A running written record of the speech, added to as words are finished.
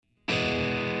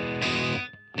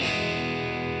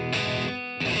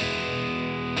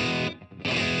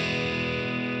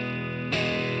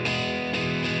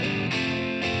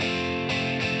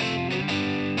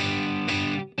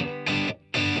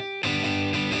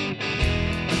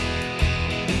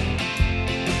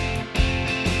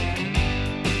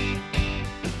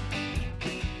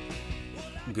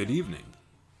evening,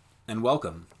 and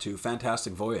welcome to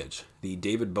Fantastic Voyage, the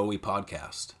David Bowie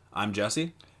podcast. I'm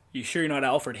Jesse. You sure you're not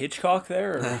Alfred Hitchcock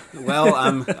there? Or? Well,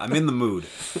 I'm in the mood.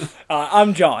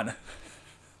 I'm John.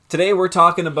 Today we're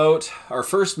talking about our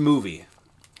first movie.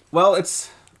 Well,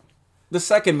 it's the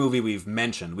second movie we've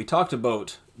mentioned. We talked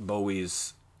about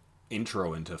Bowie's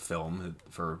intro into film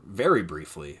for very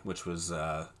briefly, which was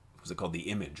it called The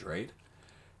Image, right?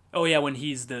 Oh yeah, when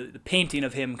he's the painting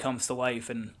of him comes to life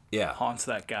and Yeah. haunts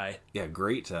that guy. Yeah,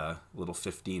 great little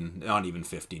 15, not even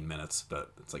 15 minutes,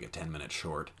 but it's like a 10-minute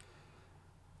short.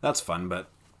 That's fun, but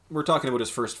we're talking about his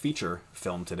first feature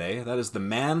film today. That is The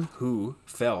Man Who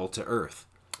Fell to Earth.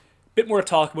 Bit more to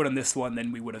talk about in this one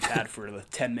than we would have had for the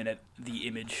 10-minute The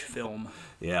Image film.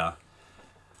 Yeah.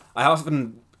 I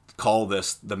often call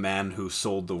this The Man Who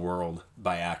Sold the World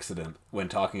by accident when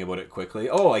talking about it quickly.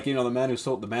 Oh, like, the man who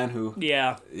sold, the man who...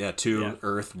 Yeah. Yeah,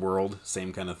 Earth, world,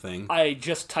 same kind of thing. I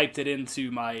just typed it into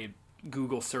my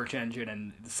Google search engine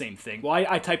and the same thing. Well,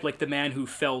 I typed like The Man Who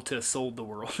Fell to Sold the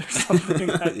World or something.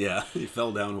 Yeah, he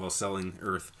fell down while selling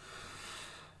Earth.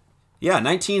 Yeah,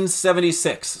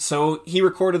 1976. So he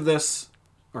recorded this,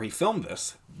 or he filmed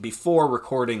this, before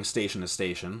recording Station to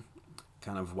Station,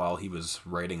 kind of while he was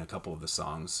writing a couple of the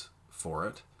songs for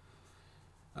it.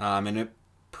 And it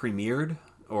premiered,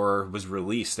 or was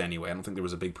released anyway, I don't think there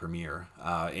was a big premiere,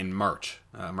 in March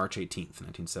 18th,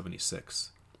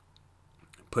 1976.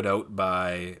 Put out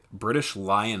by British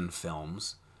Lion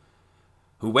Films,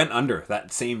 who went under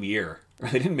that same year.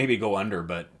 They didn't maybe go under,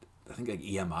 but I think like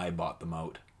EMI bought them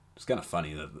out. It's kind of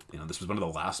funny that this was one of the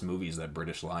last movies that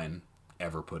British Lion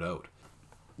ever put out.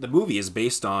 The movie is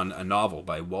based on a novel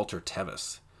by Walter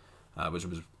Tevis, which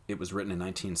was written in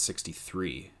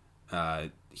 1963.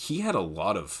 He had a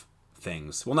lot of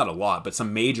things. Well, not a lot, but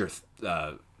some major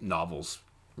novels,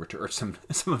 or some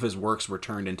of his works were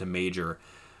turned into major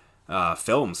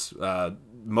films.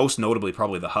 Most notably,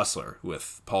 probably The Hustler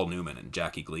with Paul Newman and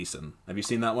Jackie Gleason. Have you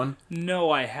seen that one? No,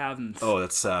 I haven't. Oh,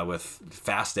 that's with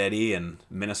Fast Eddie and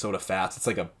Minnesota Fats. It's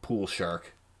like a pool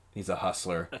shark. He's a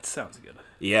hustler. That sounds good.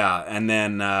 Yeah, and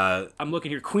then... I'm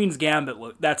looking here. Queen's Gambit,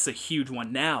 that's a huge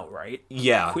one now, right?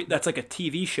 Yeah. That's like a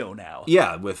TV show now.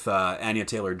 Yeah, with Anya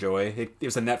Taylor-Joy. It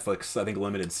was a Netflix, I think,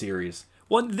 limited series.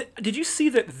 Well, did you see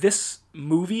that this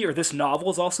movie or this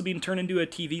novel is also being turned into a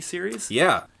TV series?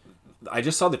 Yeah. I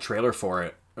just saw the trailer for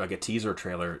it, like a teaser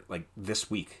trailer, like this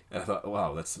week. And I thought,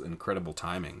 wow, that's incredible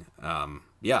timing.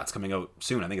 Yeah, it's coming out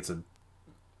soon. I think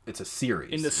it's a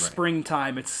series. In the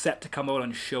springtime, it's set to come out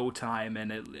on Showtime,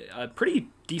 and a pretty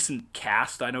decent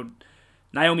cast. I know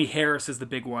Naomi Harris is the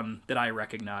big one that I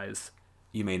recognize.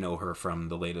 You may know her from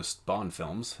the latest Bond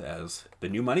films as the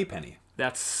new Moneypenny.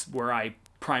 That's where I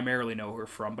primarily know her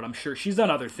from, but I'm sure she's done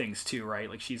other things too, right?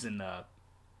 Like she's in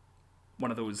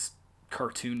one of those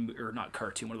one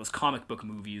of those comic book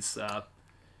movies.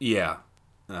 Yeah.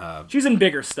 She's in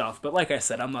bigger stuff, but like I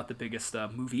said, I'm not the biggest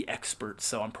movie expert,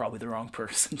 so I'm probably the wrong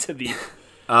person to be.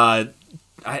 I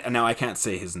can't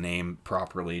say his name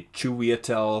properly.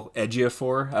 Chiwetel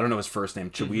Ejiofor. I don't know his first name.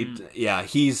 Mm-hmm. Yeah,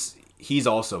 he's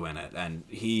also in it, and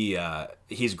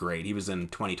he's great. He was in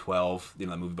 2012,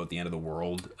 that movie about the end of the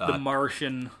world. The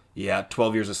Martian. Yeah,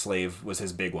 12 Years a Slave was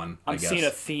his big one. I'm seeing a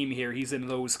theme here. He's in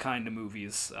those kind of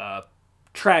movies,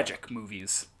 tragic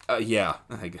movies. Yeah.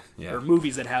 Or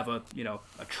movies that have a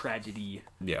tragedy.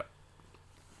 Yeah.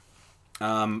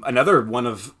 Another one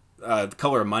of The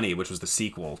Color of Money, which was the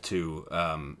sequel to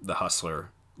The Hustler,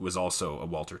 was also a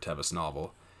Walter Tevis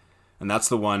novel. And that's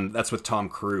with Tom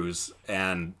Cruise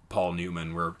and Paul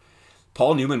Newman, where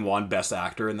Paul Newman won Best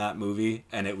Actor in that movie,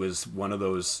 and it was one of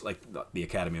those, like, the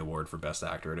Academy Award for Best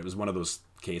Actor, and it was one of those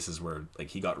cases where, like,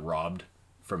 he got robbed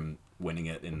from winning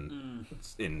it in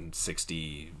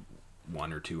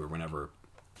 61 or 2 or whenever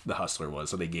The Hustler was,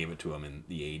 so they gave it to him in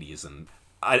the 80s, and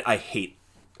I hate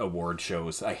award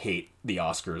shows. I hate the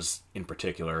Oscars in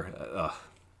particular.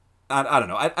 I don't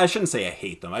know. I shouldn't say I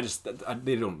hate them.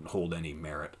 They don't hold any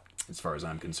merit as far as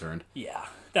I'm concerned. Yeah,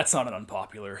 that's not an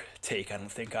unpopular take, I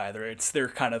don't think, either. They're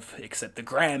kind of, except the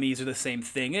Grammys are the same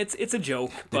thing. It's a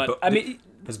joke, but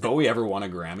has Bowie ever won a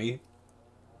Grammy?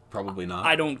 Probably not.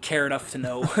 I don't care enough to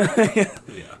know.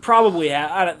 Yeah. Probably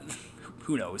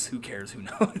who knows? Who cares? Who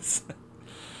knows?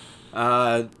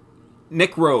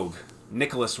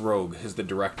 Nicholas Roeg is the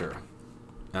director.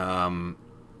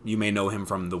 You may know him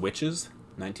from The Witches,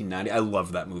 1990. I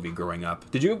loved that movie growing up.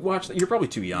 Did you watch that? You're probably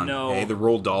too young. No. Hey, the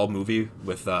Roald Dahl movie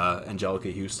with Angelica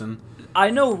Houston. I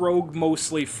know Rogue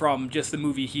mostly from just the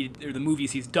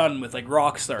movies he's done with like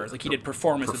rock stars. Like he did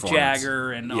Performance. With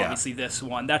Jagger, and obviously this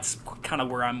one. That's kind of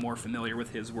where I'm more familiar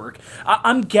with his work.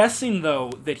 I'm guessing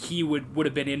though that he would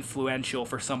have been influential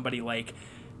for somebody like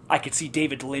I could see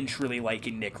David Lynch really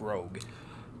liking Nick Rogue.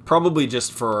 Probably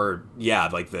just for,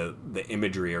 like the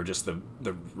imagery or just the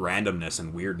randomness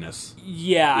and weirdness.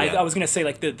 Yeah. I was going to say,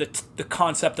 like, the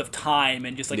concept of time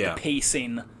and just, like, the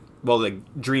pacing. Well, the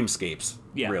dreamscapes,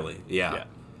 really. Yeah.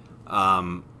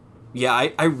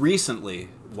 I recently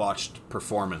watched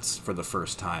Performance for the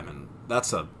first time, and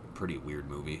that's a pretty weird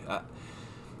movie.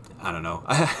 I don't know.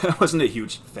 I wasn't a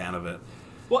huge fan of it.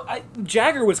 Well,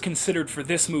 Jagger was considered for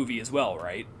this movie as well,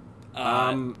 right?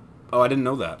 I didn't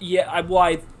know that. Yeah,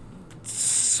 I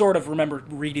sort of remember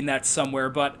reading that somewhere,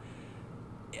 but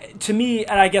to me,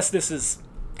 and I guess this is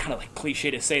kind of like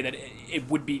cliche to say that it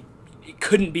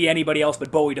couldn't be anybody else but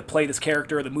Bowie to play this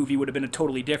character. The movie would have been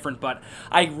totally different, but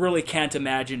I really can't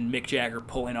imagine Mick Jagger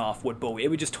pulling off what Bowie. It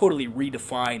would just totally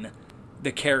redefine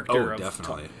the character. Oh,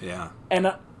 definitely, yeah.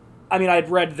 And I mean,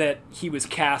 I'd read that he was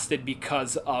casted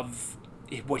because of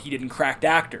what he did in Cracked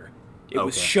Actor. It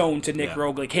was shown to Nick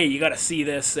Rogue, like, hey, you got to see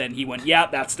this, and he went, yeah,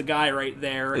 that's the guy right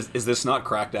there. Is this not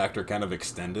Cracked Actor kind of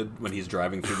extended when he's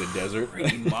driving through the desert?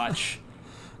 Pretty much.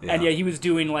 And he was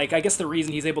doing, like, I guess the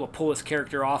reason he's able to pull his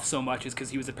character off so much is because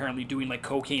he was apparently doing, like,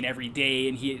 cocaine every day,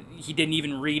 and he didn't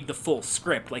even read the full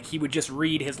script. Like, he would just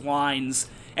read his lines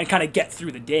and kind of get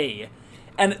through the day.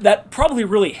 And that probably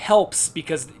really helps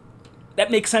because that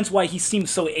makes sense why he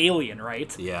seems so alien,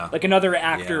 right? Yeah. Like, another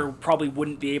actor probably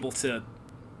wouldn't be able to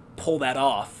pull that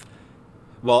off.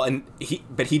 Well, and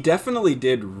he definitely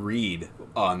did read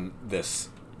on this.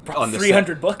 On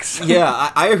 300 books.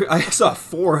 Yeah, I saw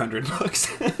 400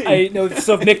 books. I know.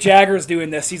 So if Mick Jagger's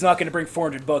doing this, he's not going to bring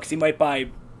 400 books. He might buy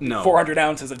 400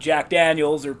 ounces of Jack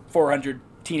Daniels or 400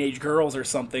 teenage girls or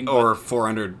something. Or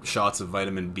 400 shots of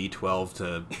vitamin B12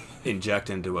 to inject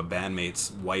into a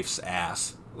bandmate's wife's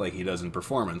ass, like he does in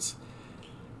Performance.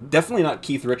 Definitely not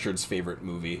Keith Richards' favorite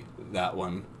movie, that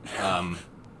one.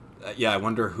 I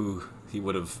wonder who he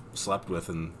would have slept with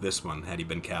in this one had he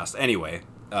been cast. Anyway,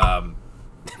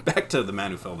 back to The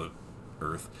Man Who Fell to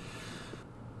Earth.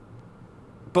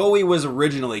 Bowie was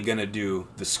originally going to do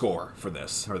the score for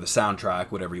this, or the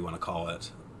soundtrack, whatever you want to call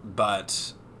it.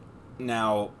 But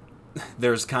now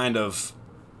there's kind of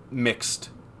mixed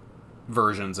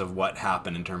versions of what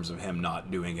happened in terms of him not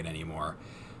doing it anymore.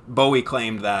 Bowie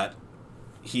claimed that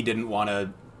he didn't want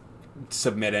to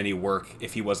submit any work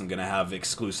if he wasn't going to have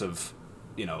exclusive,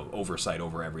 oversight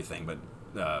over everything. But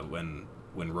when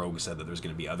Rogue said that there's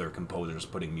going to be other composers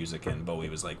putting music in, Bowie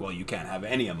was like, well, you can't have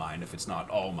any of mine if it's not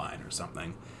all mine or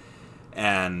something.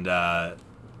 And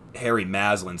Harry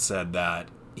Maslin said that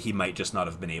he might just not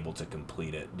have been able to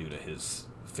complete it due to his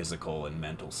physical and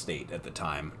mental state at the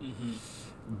time. Mm-hmm.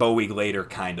 Bowie later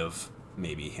kind of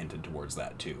maybe hinted towards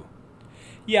that too.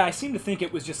 Yeah, I seem to think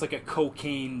it was just like a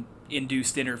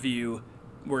cocaine-induced interview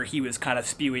where he was kind of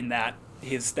spewing that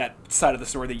side of the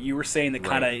story that you were saying that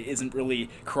kind of isn't really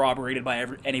corroborated by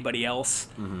anybody else.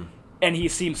 Mm-hmm. And he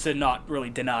seems to not really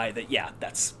deny that,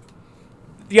 that's...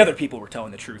 The other people were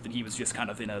telling the truth, and he was just kind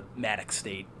of in a manic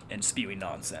state and spewing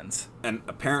nonsense. And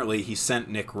apparently he sent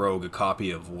Nick Rogue a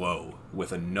copy of Low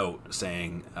with a note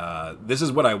saying, this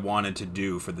is what I wanted to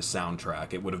do for the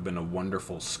soundtrack. It would have been a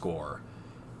wonderful score.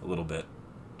 A little bit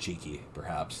cheeky,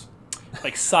 perhaps.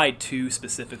 Like side 2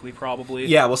 specifically, probably.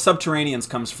 Yeah, well, Subterraneans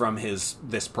comes from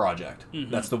this project. Mm-hmm.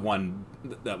 That's the one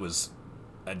that was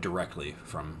directly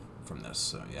from this,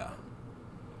 so yeah.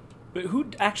 But who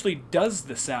actually does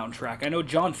the soundtrack? I know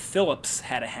John Phillips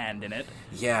had a hand in it.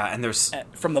 Yeah, and there's...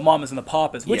 From the Mamas and the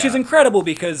Papas, which is incredible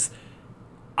because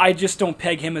I just don't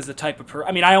peg him as the type of person...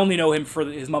 I mean, I only know him for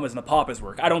his Mamas and the Papas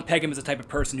work. I don't peg him as the type of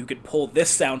person who could pull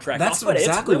this soundtrack That's off. That's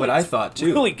exactly what I thought, too.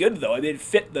 Really good, though. I mean, it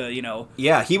fit the,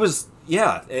 Yeah, he was...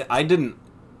 Yeah, I didn't...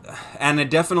 And it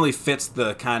definitely fits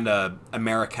the kind of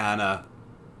Americana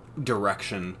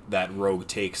direction that Rogue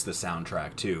takes the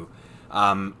soundtrack, too.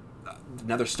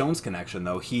 Another Stones connection,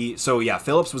 though.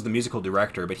 Phillips was the musical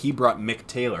director, but he brought Mick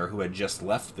Taylor, who had just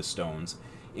left the Stones,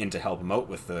 in to help him out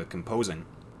with the composing,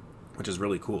 which is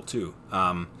really cool, too.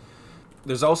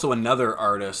 There's also another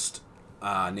artist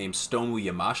named Stonewu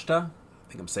Yamashita, I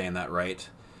think I'm saying that right,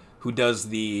 who does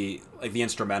the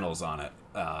instrumentals on it.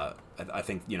 I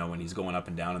think, when he's going up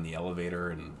and down in the elevator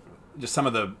and just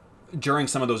during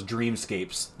some of those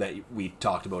dreamscapes that we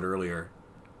talked about earlier.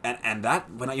 And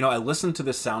that, when I listened to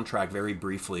this soundtrack very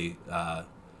briefly,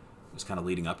 was kind of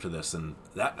leading up to this, and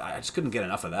that I just couldn't get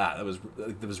enough of that.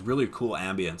 There was really cool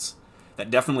ambience that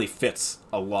definitely fits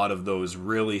a lot of those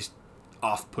really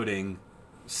off-putting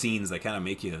scenes that kind of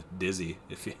make you dizzy.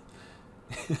 If you,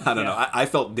 I don't know, I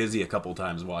felt dizzy a couple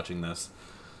times watching this.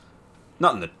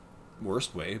 Not in the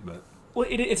worst way, but... Well,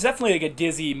 it's definitely like a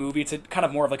dizzy movie. It's kind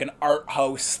of more of like an art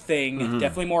house thing. Mm-hmm.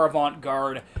 Definitely more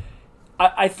avant-garde.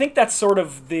 I think that's sort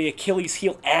of the Achilles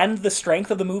heel and the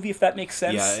strength of the movie, if that makes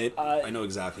sense. Yeah, I know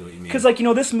exactly what you mean. Because, like,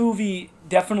 this movie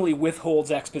definitely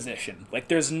withholds exposition. Like,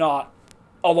 there's not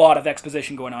a lot of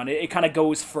exposition going on. It kind of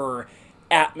goes for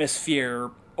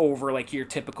atmosphere over, like, your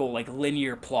typical, like,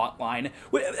 linear plot line.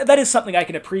 That is something I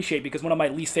can appreciate, because one of my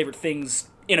least favorite things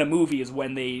in a movie is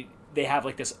when they have,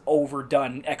 like, this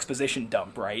overdone exposition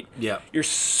dump, right? Yeah. You're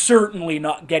certainly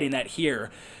not getting that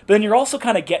here. But then you're also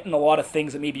kind of getting a lot of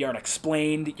things that maybe aren't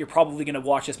explained. You're probably going to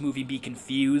watch this movie be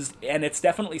confused. And it's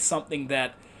definitely something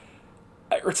that...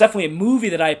 Or it's definitely a movie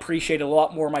that I appreciated a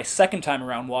lot more my second time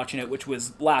around watching it, which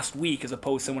was last week, as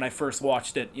opposed to when I first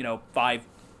watched it, 5-10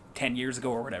 years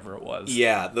ago or whatever it was.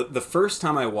 Yeah, the first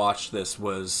time I watched this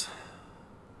was...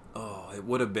 it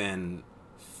would have been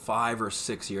 5 or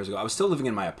 6 years ago. I was still living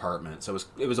in my apartment, so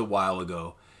it was a while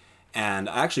ago. And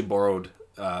I actually borrowed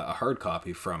a hard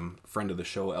copy from a friend of the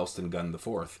show, Elston Gunn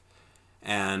IV.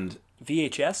 And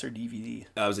VHS or DVD?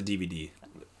 It was a DVD.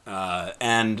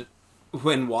 And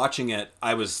when watching it,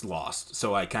 I was lost.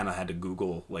 So I kind of had to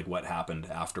Google like what happened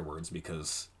afterwards,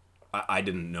 because I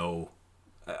didn't know.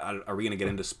 Are we going to get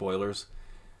into spoilers?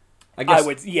 I guess. I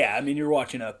would. Yeah, I mean, you're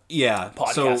watching a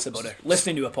podcast about it,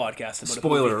 listening to a podcast about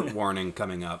spoiler a movie. warning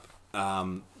coming up.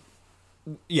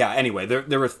 Anyway,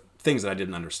 there were things that I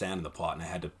didn't understand in the plot, and I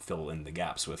had to fill in the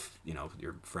gaps with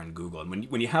your friend Google. And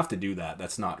when you have to do that,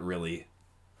 that's not really.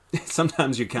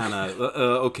 Sometimes you kind of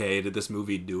okay. Did this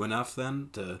movie do enough then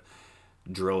to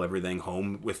drill everything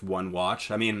home with one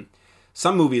watch? I mean,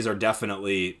 some movies are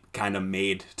definitely kind of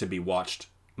made to be watched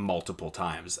multiple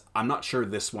times. I'm not sure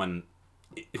this one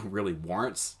it really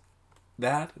warrants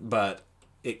that, but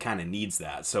it kind of needs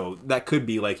that. So that could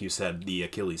be, like you said, the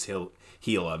Achilles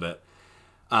heel of it.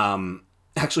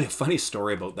 Actually, a funny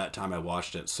story about that time I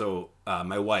watched it. So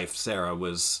my wife, Sarah,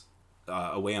 was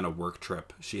away on a work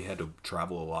trip. She had to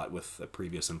travel a lot with a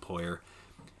previous employer.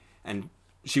 And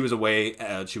she was away.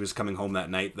 She was coming home that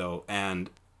night, though, and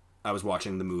I was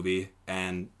watching the movie.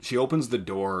 And she opens the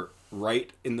door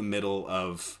right in the middle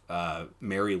of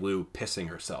Mary Lou pissing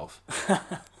herself.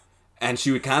 And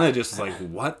she would kind of just like,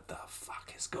 what the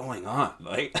fuck is going on?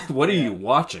 Like, what are you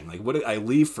watching? Like, what? I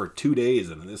leave for 2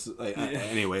 days, and this.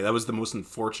 Anyway, that was the most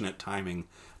unfortunate timing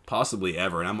possibly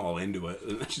ever, and I'm all into it.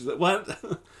 And she's like,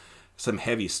 what? Some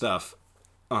heavy stuff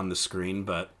on the screen,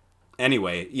 but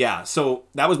anyway, yeah. So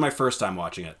that was my first time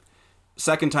watching it.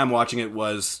 Second time watching it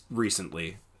was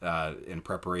recently in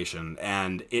preparation,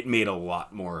 and it made a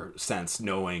lot more sense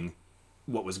knowing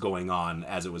what was going on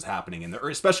as it was happening,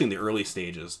 especially in the early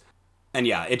stages. And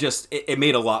yeah, it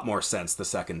made a lot more sense the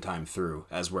second time through,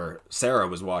 as where Sarah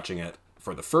was watching it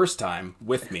for the first time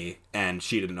with me, and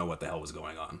she didn't know what the hell was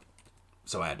going on.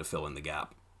 So I had to fill in the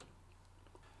gap.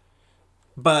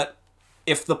 But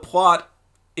if the plot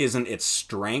isn't its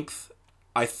strength,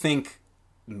 I think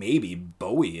maybe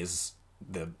Bowie is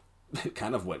the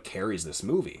kind of what carries this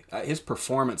movie. His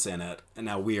performance in it, and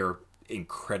now we are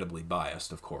incredibly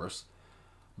biased, of course,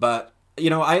 but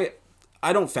I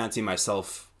don't fancy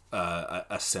myself a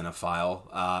cinephile.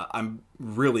 I'm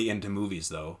really into movies,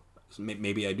 though.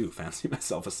 Maybe I do fancy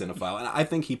myself a cinephile, and I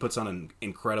think he puts on an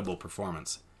incredible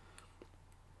performance.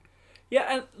 Yeah,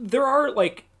 and there are,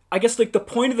 like, I guess, like, the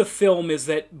point of the film is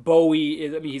that Bowie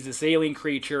is, he's this alien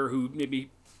creature who maybe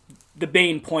the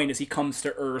main point is he comes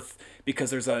to Earth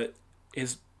because there's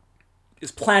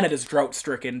his planet is drought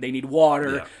stricken. They need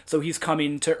water. Yeah. So he's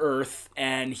coming to Earth,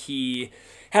 and he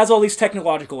has all these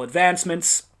technological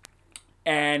advancements,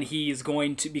 and he's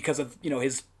going to, because of,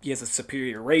 he has a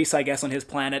superior race, I guess, on his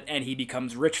planet, and he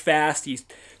becomes rich fast. He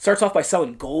starts off by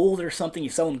selling gold or something.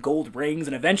 He's selling gold rings,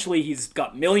 and eventually he's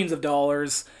got millions of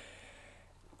dollars.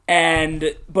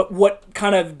 But what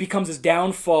kind of becomes his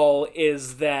downfall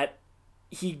is that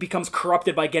he becomes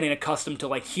corrupted by getting accustomed to,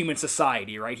 like, human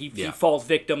society, right? He falls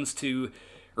victim to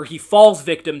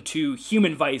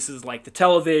human vices like the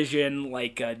television,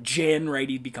 like gin, right?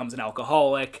 He becomes an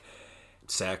alcoholic.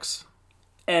 Sex.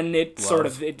 And it love. Sort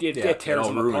of, it tears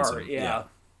him apart. Yeah.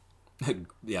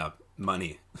 Yeah,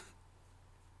 money.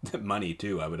 Money,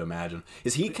 too, I would imagine.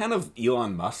 Is he kind of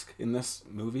Elon Musk in this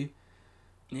movie?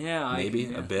 Yeah.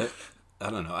 Maybe a bit. I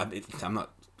don't know. I'm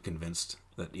not convinced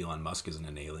that Elon Musk isn't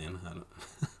an alien.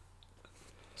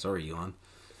 Sorry, Elon.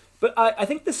 But I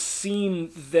think the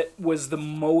scene that was the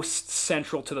most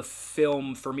central to the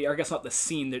film for me, or I guess not the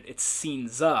scene, that it's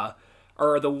scenes are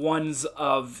the ones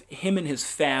of him and his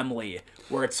family,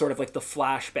 where it's sort of like the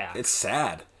flashback. It's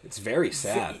sad. It's very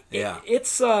sad.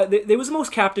 It was the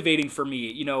most captivating for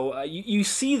me. You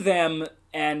see them,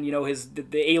 and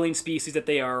the alien species that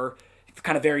they are,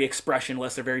 kind of very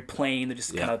expressionless. They're very plain. They're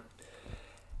just kind of.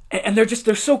 and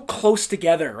they're so close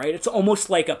together, right? It's almost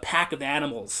like a pack of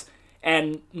animals,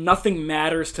 and nothing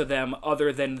matters to them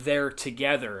other than they're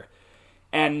together.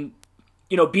 And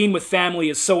being with family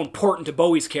is so important to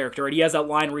Bowie's character, right? He has that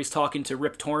line where he's talking to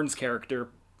Rip Torn's character,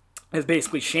 is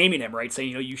basically shaming him, right?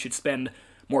 Saying, you should spend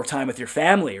more time with your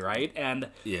family, right? And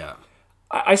Yeah.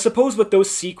 I suppose what those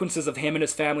sequences of him and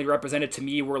his family represented to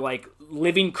me were like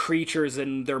living creatures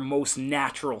in their most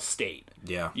natural state.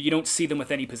 Yeah. You don't see them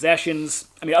with any possessions.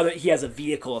 I mean, he has a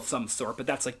vehicle of some sort, but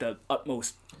that's like the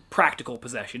utmost practical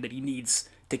possession that he needs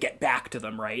to get back to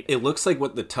them, right? It looks like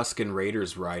what the Tusken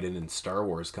Raiders ride in Star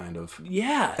Wars, kind of.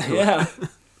 Yeah.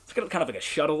 It's kind of like a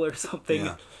shuttle or something.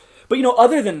 Yeah. But,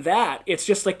 other than that, it's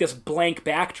just like this blank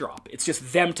backdrop. It's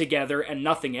just them together and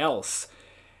nothing else.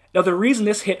 Now, the reason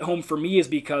this hit home for me is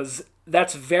because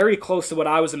that's very close to what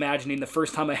I was imagining the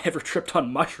first time I ever tripped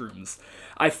on mushrooms.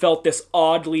 I felt this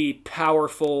oddly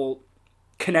powerful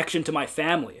connection to my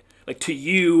family, like to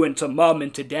you and to Mom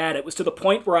and to Dad. It was to the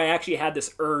point where I actually had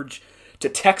this urge to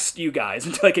text you guys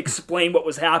and to explain what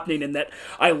was happening and that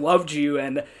I loved you.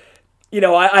 And,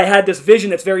 I had this vision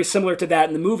that's very similar to that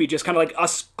in the movie, just kind of like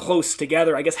us close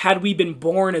together. I guess had we been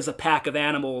born as a pack of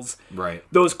animals, right,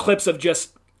 those clips of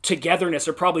just togetherness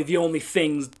are probably the only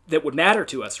things that would matter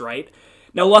to us, right?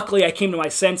 Now, luckily, I came to my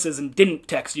senses and didn't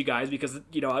text you guys because,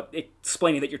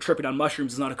 explaining that you're tripping on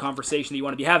mushrooms is not a conversation that you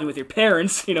want to be having with your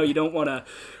parents. You don't want to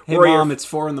worry. Hey, Mom, it's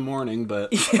 4 a.m,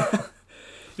 but...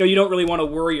 You don't really want to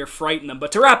worry or frighten them.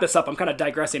 But to wrap this up, I'm kind of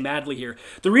digressing madly here.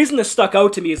 The reason this stuck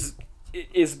out to me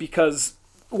is because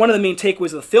one of the main takeaways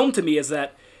of the film to me is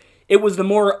that it was the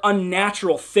more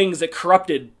unnatural things that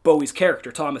corrupted Bowie's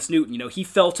character, Thomas Newton. He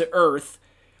fell to Earth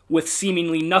with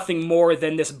seemingly nothing more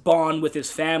than this bond with his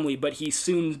family, but he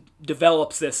soon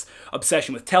develops this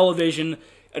obsession with television,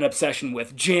 an obsession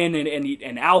with gin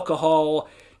and alcohol,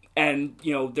 and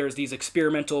there's these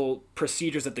experimental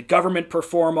procedures that the government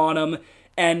perform on him,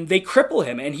 and they cripple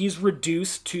him, and he's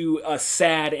reduced to a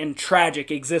sad and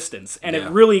tragic existence. And It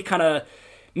really kind of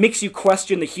makes you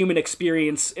question the human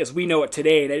experience as we know it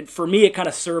today. And for me, it kind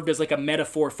of served as like a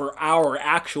metaphor for our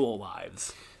actual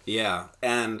lives. Yeah,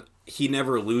 and he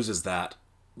never loses that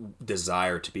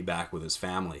desire to be back with his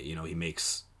family. He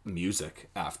makes music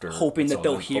after hoping that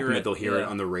they'll hear it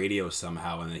on the radio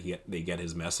somehow, and they get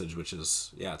his message, which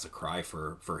is it's a cry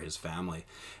for his family.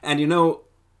 And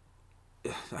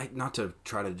not to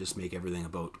try to just make everything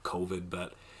about COVID,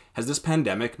 but has this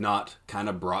pandemic not kind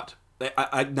of brought...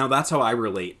 now that's how I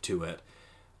relate to it.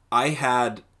 I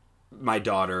had my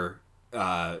daughter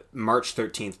March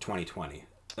 13th, 2020.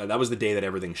 That was the day that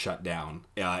everything shut down.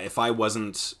 If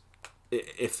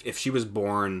she was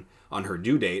born on her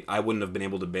due date, I wouldn't have been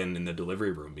able to been in the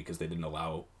delivery room because they didn't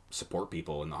allow support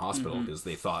people in the hospital because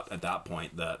they thought at that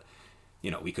point that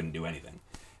we couldn't do anything.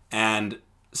 And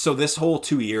so this whole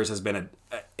 2 years has been a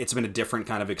different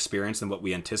kind of experience than what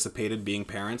we anticipated being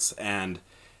parents, and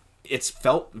it's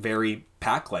felt very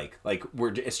pack-like.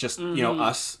 It's just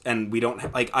us, and we don't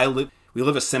we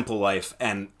live a simple life,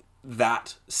 and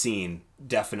that scene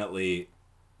definitely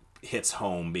hits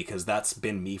home because that's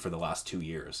been me for the last 2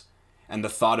 years. And the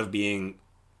thought of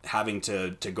having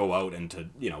to go out and to,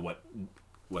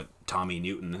 what Tommy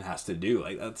Newton has to do,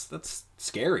 that's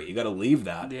scary. You got to leave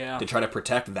that to try to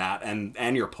protect that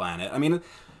and your planet. I mean,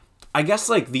 I guess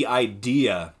the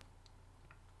idea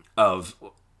of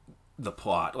the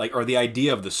plot, or the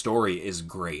idea of the story is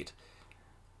great.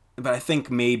 But I think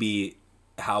maybe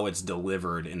how it's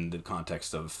delivered in the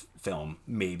context of film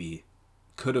maybe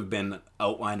could have been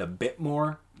outlined a bit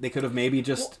more. They could have maybe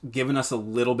just given us a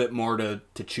little bit more to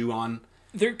chew on.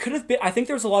 There could have been... I think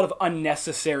there's a lot of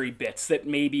unnecessary bits that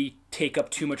maybe take up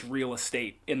too much real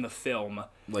estate in the film.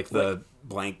 Like the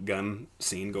blank gun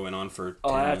scene going on for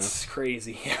 10 minutes. That's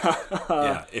crazy.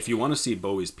 Yeah, if you want to see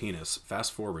Bowie's penis,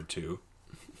 fast forward to...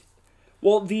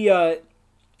 Well, there's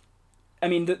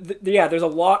a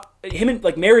lot... Him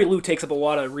and, Mary Lou takes up a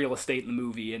lot of real estate in the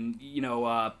movie, and,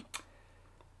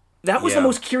 that was the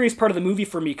most curious part of the movie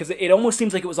for me, because it almost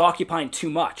seems like it was occupying too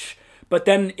much. But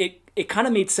then it kind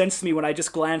of made sense to me when I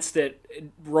just glanced at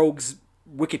Rogue's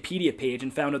Wikipedia page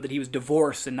and found out that he was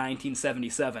divorced in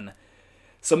 1977.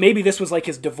 So maybe this was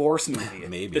his divorce movie.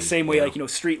 Maybe. The same way,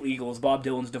 Street Legal is Bob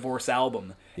Dylan's divorce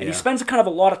album. And he spends kind of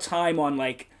a lot of time on,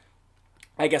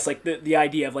 I guess, the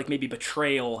idea of, maybe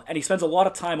betrayal, and he spends a lot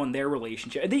of time on their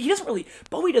relationship.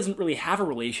 Bowie doesn't really have a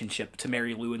relationship to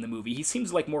Mary Lou in the movie. He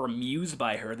seems more amused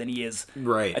by her than he is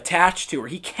attached to her.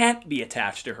 He can't be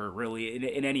attached to her, really,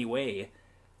 in any way.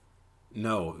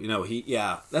 No,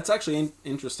 that's actually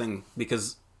interesting,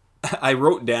 because I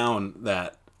wrote down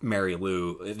that Mary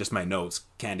Lou, just my notes,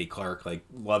 Candy Clark, like,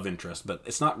 love interest, but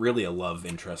it's not really a love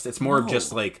interest. It's more of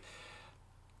just, like,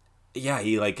 yeah,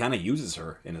 he, like, kind of uses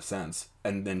her, in a sense.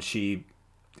 And then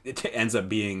it ends up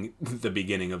being the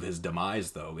beginning of his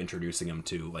demise, though, introducing him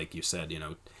to, like you said,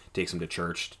 takes him to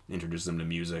church, introduces him to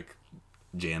music,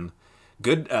 gin.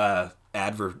 Good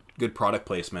good product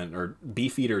placement, or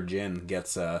Beefeater Gin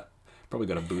gets probably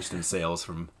got a boost in sales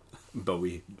from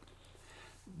Bowie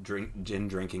gin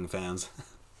drinking fans.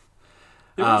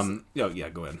 Yeah,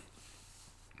 go ahead.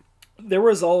 There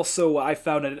was also, I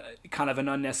found a kind of an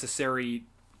unnecessary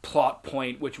plot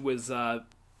point, which was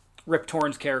Rip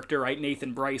Torn's character, right,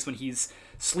 Nathan Bryce, when he's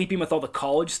sleeping with all the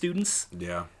college students.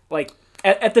 Yeah. Like,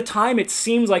 at the time, it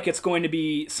seems like it's going to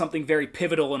be something very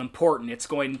pivotal and important.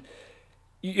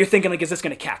 You're thinking, like, is this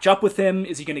going to catch up with him?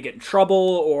 Is he going to get in trouble?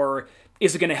 Or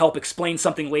is it going to help explain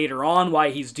something later on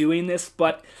why he's doing this?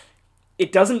 But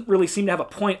it doesn't really seem to have a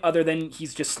point other than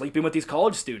he's just sleeping with these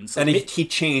college students. And he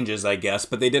changes, I guess,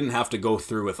 but they didn't have to go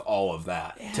through with all of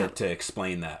that to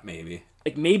explain that, maybe.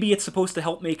 Like, maybe it's supposed to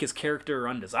help make his character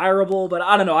undesirable, but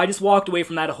I don't know. I just walked away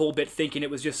from that a whole bit thinking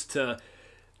it was just to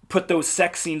put those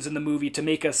sex scenes in the movie to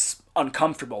make us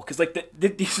uncomfortable. Because, like,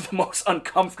 these are the most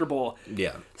uncomfortable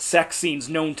sex scenes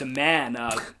known to man.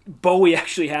 Bowie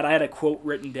actually I had a quote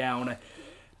written down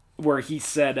where he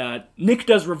said, Nick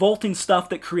does revolting stuff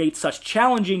that creates such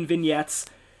challenging vignettes.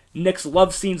 Nick's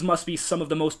love scenes must be some of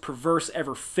the most perverse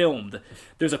ever filmed.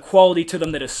 There's a quality to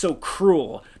them that is so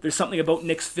cruel. There's something about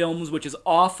Nick's films which is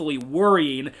awfully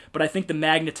worrying, but I think the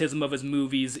magnetism of his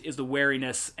movies is the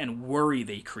wariness and worry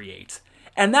they create.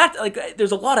 And that, like,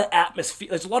 there's a lot of atmosphere,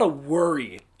 there's a lot of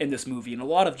worry in this movie, and a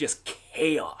lot of just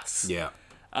chaos. Yeah.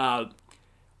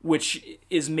 Which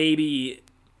is maybe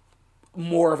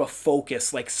more of a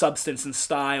focus, like substance and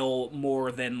style,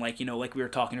 more than, like, like we were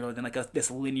talking earlier, than like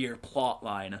this linear plot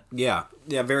line. Yeah,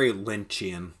 very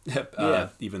Lynchian,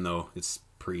 even though it's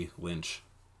pre-Lynch.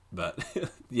 But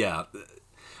yeah,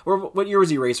 or what year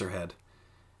was Eraserhead?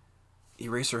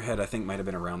 Eraserhead, I think, might have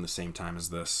been around the same time as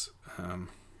this.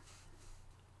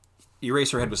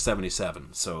 Eraserhead was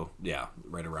 1977, so yeah,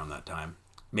 right around that time.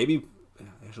 Maybe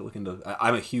I should look into.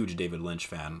 I'm a huge David Lynch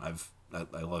fan.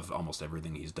 I love almost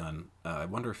everything he's done. I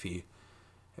wonder if he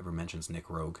ever mentions Nick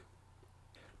Rogue.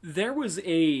 There was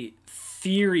a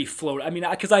theory float. I mean,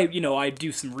 because I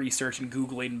do some research and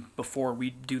Googling before we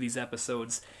do these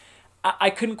episodes.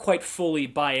 I couldn't quite fully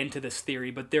buy into this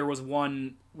theory, but there was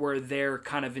one where they're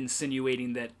kind of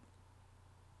insinuating that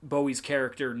Bowie's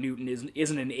character, Newton,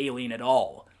 isn't an alien at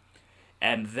all.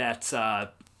 And that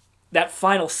that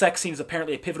final sex scene is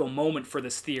apparently a pivotal moment for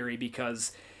this theory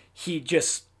because he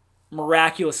just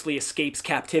miraculously escapes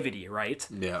captivity, right?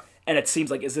 Yeah. And it seems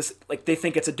like, is this, like, they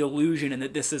think it's a delusion and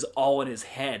that this is all in his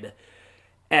head.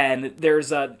 And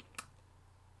there's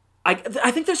I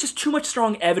think there's just too much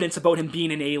strong evidence about him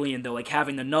being an alien, though, like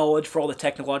having the knowledge for all the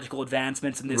technological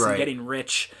advancements in this and getting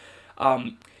rich.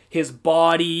 His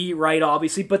body, right,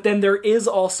 obviously. But then there is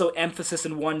also emphasis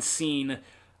in one scene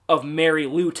of Mary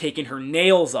Lou taking her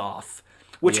nails off,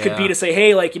 which could be to say,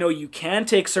 hey, like, you can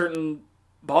take certain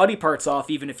body parts off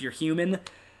even if you're human,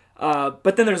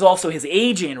 but then there's also his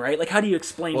aging, right? Like, how do you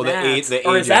explain that?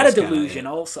 Or is that a delusion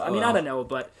also? I mean, I don't know,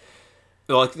 but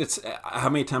well, it's how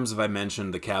many times have I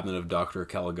mentioned the Cabinet of Dr.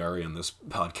 Caligari on this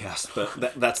podcast?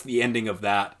 But that's the ending of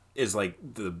that, is like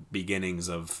the beginnings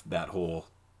of that whole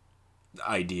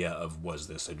idea of, was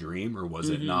this a dream or was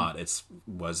it not?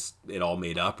 Was it all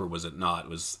made up or was it not? It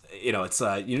was, it's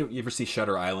you ever see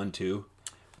Shutter Island 2?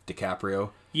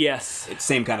 DiCaprio? Yes. It's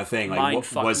same kind of thing.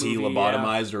 Like, was he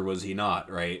lobotomized or was he not?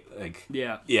 Right? Like,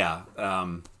 yeah.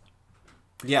 No,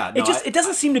 it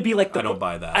doesn't seem to be like I don't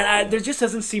buy that. There just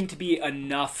doesn't seem to be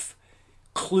enough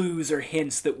clues or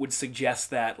hints that would suggest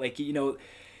that. Like,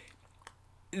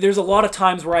 there's a lot of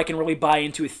times where I can really buy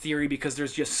into a theory because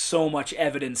there's just so much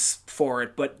evidence for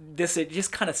it, but it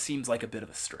just kind of seems like a bit of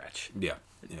a stretch. Yeah,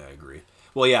 I agree.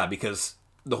 Well, yeah, because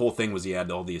the whole thing was he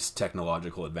had all these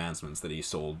technological advancements that he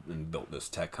sold and built this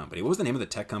tech company. What was the name of the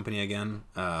tech company again?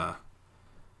 What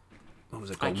was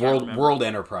it called? World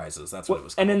Enterprises. That's what it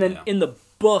was called. And then in the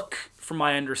book, from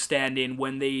my understanding,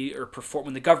 when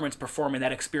when the government's performing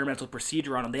that experimental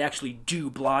procedure on him, they actually do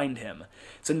blind him.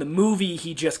 So in the movie,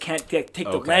 he just can't take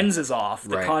the lenses off,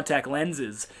 the contact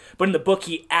lenses. But in the book,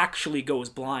 he actually goes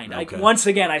blind. Okay. Once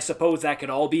again, I suppose that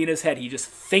could all be in his head. He just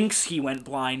thinks he went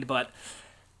blind, but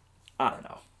I don't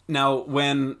know. Now,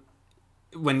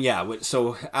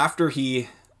 so after he,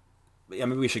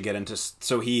 maybe we should get into,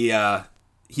 so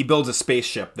he builds a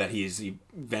spaceship that he's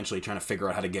eventually trying to figure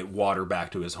out how to get water back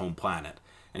to his home planet.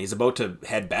 And he's about to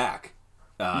head back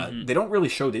They don't really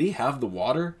show. Did he have the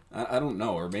water? I don't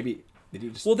know, or maybe did he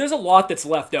just? Well, there's a lot that's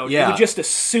left out. Yeah. You would just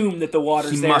assume that the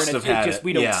water's He there, must and have had just it.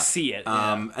 we don't Yeah. see it.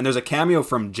 And there's a cameo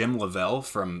from Jim Lovell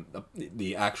from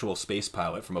the actual space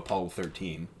pilot from Apollo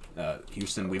 13.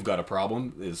 Houston, we've got a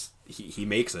problem. He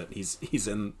makes it? He's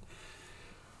in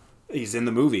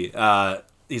the movie.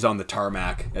 He's on the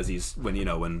tarmac as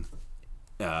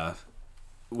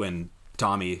when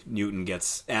Tommy Newton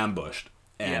gets ambushed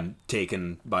and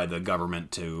taken by the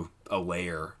government to a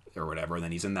lair or whatever. And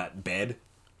then he's in that bed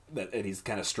and he's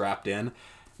kind of strapped in.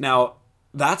 Now,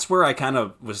 that's where I kind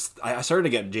of was. I started to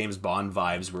get James Bond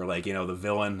vibes, where the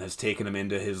villain has taken him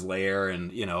into his lair,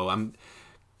 and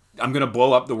I'm gonna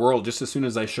blow up the world just as soon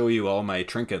as I show you all my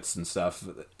trinkets and stuff.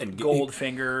 And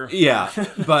Goldfinger. yeah,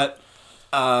 but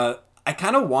I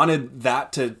kind of wanted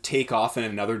that to take off in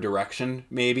another direction,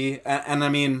 maybe. And I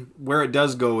mean, where it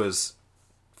does go is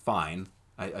fine,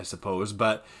 I suppose,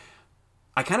 but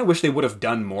I kind of wish they would have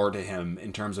done more to him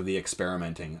in terms of the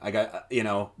experimenting.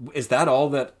 Is that all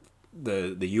that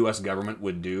the U.S. government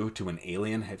would do to an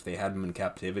alien if they had him in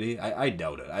captivity? I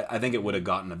doubt it. I think it would have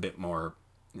gotten a bit more.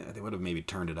 They would have maybe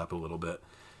turned it up a little bit.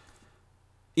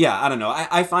 Yeah, I don't know.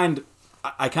 I kind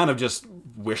of just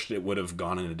wished it would have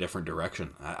gone in a different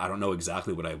direction. I don't know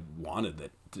exactly what I wanted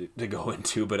it to go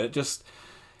into, but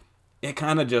it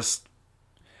kind of just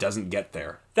doesn't get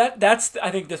there. That's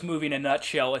I think this movie in a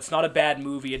nutshell. It's not a bad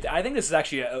movie. I think this is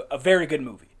actually a very good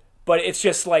movie. But it's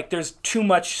just like there's too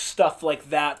much stuff like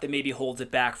that maybe holds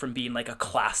it back from being like a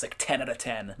classic 10 out of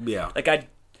 10. Yeah. Like I'd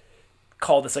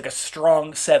call this like a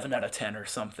strong 7 out of 10 or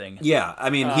something. Yeah, I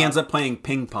mean, he ends up playing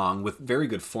ping pong with very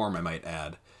good form, I might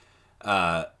add.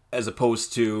 As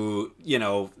opposed to,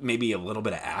 maybe a little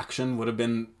bit of action would have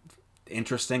been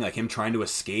interesting, like him trying to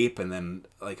escape and then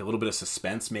like a little bit of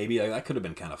suspense maybe. That could have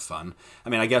been kind of fun. I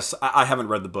mean, I guess I haven't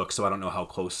read the book, so I don't know how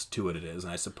close to it is,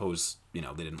 and I suppose they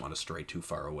didn't want to stray too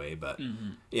far away, but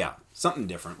yeah, something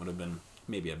different would have been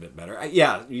maybe a bit better.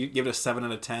 You give it a 7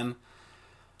 out of 10.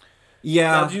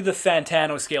 Yeah, I'll do the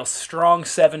Fantano scale, strong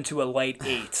 7 to a light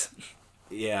 8.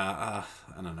 Yeah,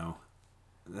 I don't know.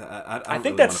 I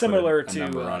think that's similar to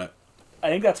number on it. I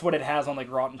think that's what it has on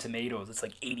like Rotten Tomatoes. It's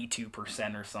like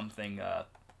 82% or something.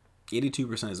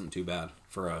 82% isn't too bad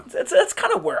for a. That's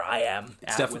kind of where I am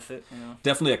with it.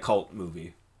 Definitely a cult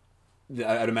movie.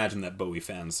 I'd imagine that Bowie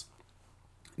fans,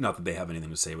 not that they have anything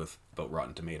to say about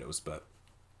Rotten Tomatoes, but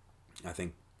I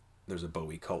think there's a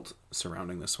Bowie cult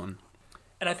surrounding this one.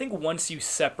 And I think once you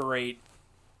separate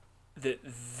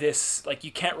this, like,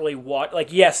 you can't really watch,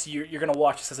 like, yes, you're gonna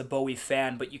watch this as a Bowie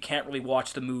fan, but you can't really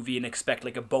watch the movie and expect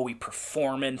like a Bowie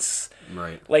performance,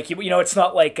 right? Like, it's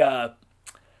not like you're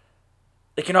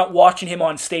not watching him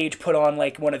on stage put on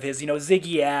like one of his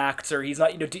Ziggy acts, or he's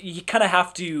not, you kind of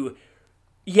have to.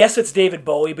 Yes, it's David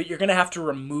Bowie, but you're gonna have to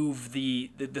remove the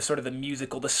sort of the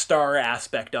musical, the star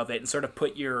aspect of it, and sort of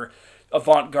put your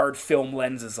avant-garde film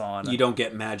lenses on. You don't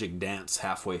get Magic Dance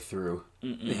halfway through.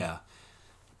 Yeah.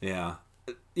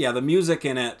 The music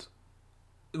in it,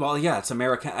 well, yeah, it's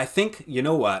American. I think,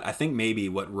 I think maybe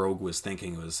what Rogue was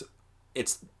thinking was,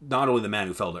 it's not only the man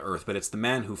who fell to Earth, but it's the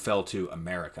man who fell to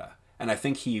America. And I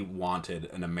think he wanted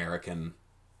an American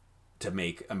to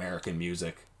make American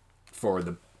music for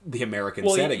the American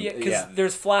setting. Yeah, because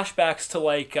there's flashbacks to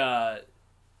like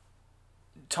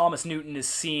Thomas Newton is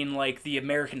seeing like the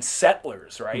American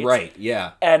settlers, right? Right,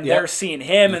 yeah. And they're seeing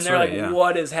him, and they're right, like,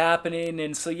 what is happening?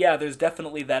 And so, yeah, there's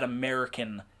definitely that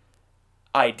American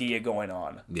idea going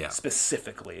on. Yeah.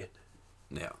 Specifically.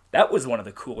 Yeah. That was one of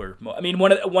the cooler...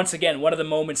 once again, one of the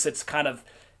moments that's kind of...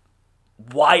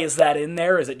 Why is that in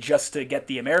there? Is it just to get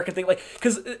the American thing? Like,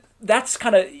 because that's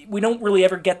kind of... We don't really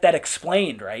ever get that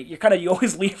explained, right? You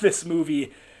always leave this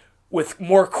movie with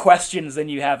more questions than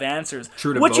you have answers.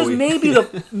 True to which Bowie.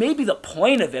 Is maybe the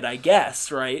point of it, I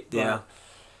guess, right? Yeah.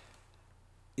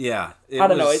 Yeah. I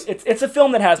don't know. It's a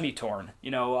film that has me torn.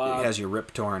 It has your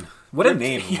Rip Torn. What a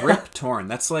name, yeah. Rip Torn.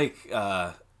 That's like,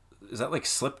 is that like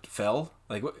Slipped Fell?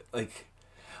 Like what? Like,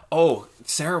 oh,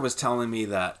 Sarah was telling me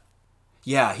that.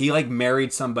 Yeah, he like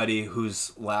married somebody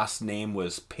whose last name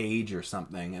was Page or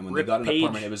something, and when Rip they got an Page.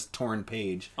 apartment, it was Torn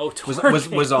Page. Oh, Torn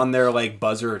was on their like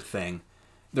buzzer thing,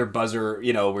 their buzzer,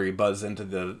 where you buzz into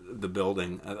the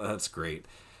building. That's great.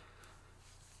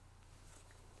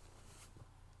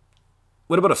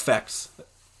 What about effects?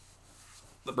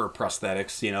 Or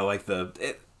prosthetics? Like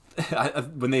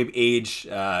when they age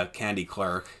Candy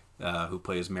Clark, who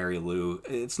plays Mary Lou,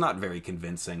 it's not very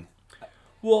convincing.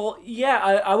 Well, yeah,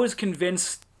 I was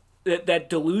convinced that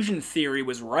delusion theory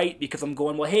was right, because I'm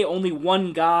going, well, hey, only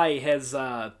one guy has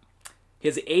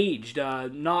aged,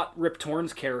 not Rip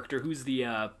Torn's character, who's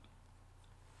the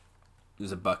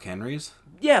Is it Buck Henry's?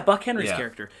 Yeah, Buck Henry's Yeah.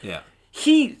 character. Yeah.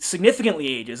 He significantly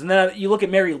ages, and then you look at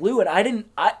Mary Lou, and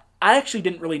I actually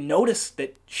didn't really notice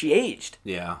that she aged.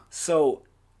 Yeah. So,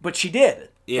 but she did.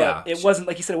 Yeah. But it wasn't,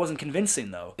 like you said, it wasn't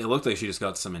convincing, though. It looked like she just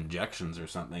got some injections or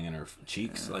something in her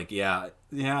cheeks. Like, yeah.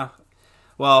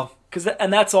 Well,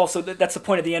 And that's also, that's the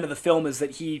point at the end of the film, is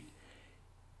that he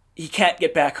can't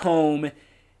get back home.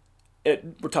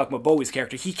 We're talking about Bowie's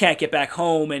character. He can't get back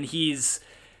home, and he's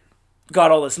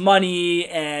got all this money,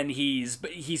 and he's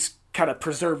kind of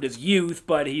preserved his youth,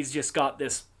 but he's just got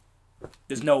this.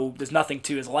 There's nothing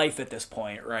to his life at this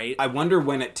point, right? I wonder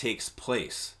when it takes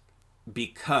place,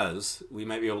 because we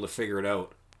might be able to figure it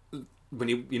out. When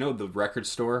you know the record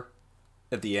store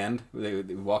at the end, they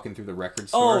walking through the record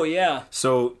store. Oh yeah.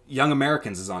 So Young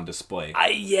Americans is on display.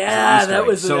 That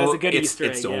was a good it's, Easter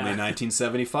egg. It's only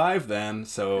 1975 then,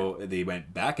 so they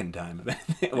went back in time.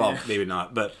 Well, maybe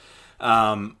not, but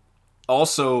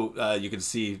also you can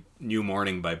see "New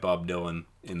Morning" by Bob Dylan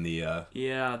in the.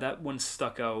 Yeah, that one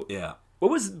stuck out. Yeah. What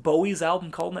was Bowie's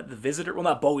album called? The Visitor? Well,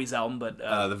 not Bowie's album, but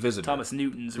The Visitor. Thomas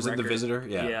Newton's Was record. it The Visitor?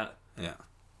 Yeah. Yeah.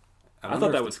 I wonder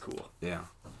thought that if was cool. Yeah.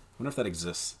 I wonder if that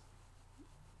exists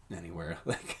anywhere.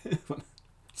 Like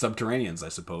Subterraneans, I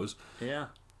suppose. Yeah.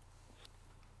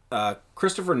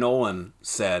 Christopher Nolan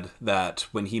said that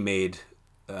when he made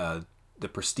The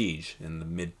Prestige in the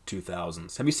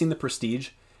mid-2000s. Have you seen The Prestige?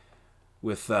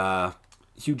 With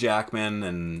Hugh Jackman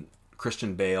and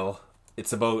Christian Bale.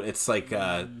 It's about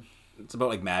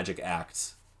like magic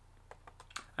acts.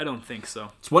 I don't think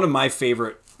so. It's one of my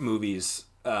favorite movies.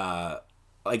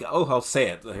 I'll say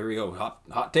it. Here we go.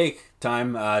 Hot take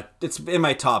time. It's in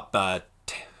my top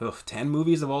 10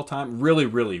 movies of all time. Really,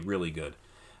 really, really good.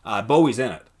 Bowie's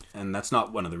in it, and that's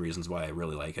not one of the reasons why I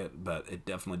really like it, but it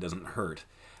definitely doesn't hurt.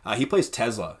 He plays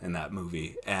Tesla in that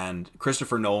movie, and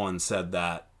Christopher Nolan said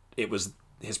that it was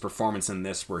his performance in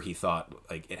this where he thought,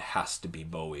 like, it has to be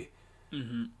Bowie.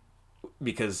 Mm-hmm.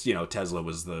 Because, Tesla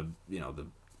was the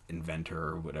inventor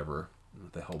or whatever.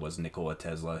 What the hell was Nikola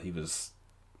Tesla? He was...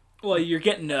 Well, you're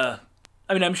getting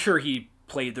I'm sure he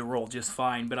played the role just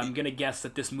fine, but I'm going to guess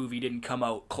that this movie didn't come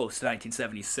out close to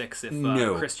 1976 if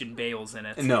No. Christian Bale's in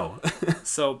it. No.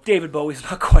 So David Bowie's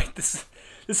not quite this.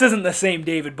 This isn't the same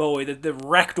David Bowie, the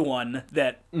wrecked one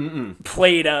that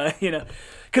played,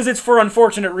 because it's for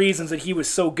unfortunate reasons that he was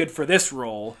so good for this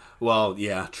role. Well,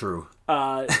 yeah, true.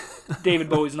 David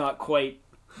Bowie's not quite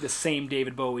the same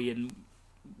David Bowie. And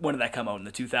when did that come out, in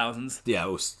the 2000s? Yeah,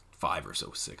 it was 5 or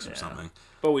so, 6 or something.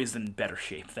 Bowie's in better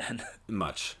shape then.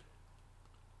 Much.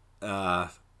 I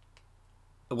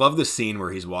love the scene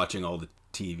where he's watching all the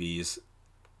TVs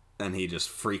and he just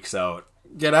freaks out.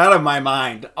 Get out of my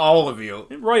mind, all of you.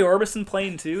 Isn't Roy Orbison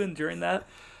playing too, and during that?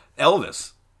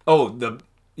 Elvis. Oh, the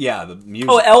music.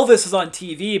 Oh, Elvis is on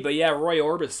TV, but yeah, Roy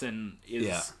Orbison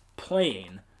is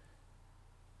playing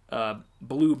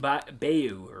Blue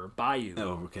Bayou.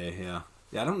 Oh, okay, yeah.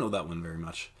 Yeah, I don't know that one very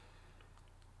much.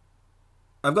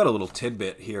 I've got a little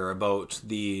tidbit here about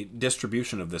the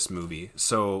distribution of this movie.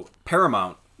 So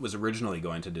Paramount was originally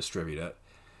going to distribute it,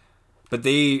 but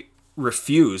they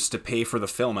refused to pay for the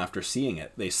film after seeing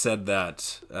it. They said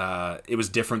that it was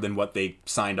different than what they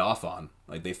signed off on.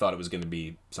 Like, they thought it was going to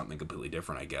be something completely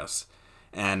different, I guess.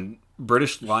 And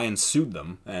British Lions sued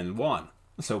them and won.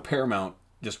 So Paramount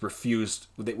just refused.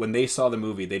 When they saw the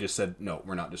movie, they just said, no,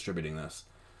 we're not distributing this.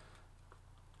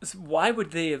 Why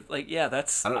would they have,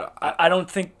 that's... I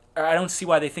don't know. I don't see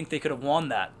why they think they could have won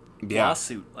that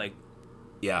lawsuit.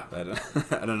 Yeah,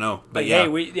 I don't know. But hey,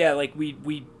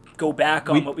 we go back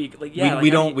on what we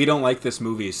we don't like this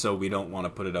movie, so we don't want to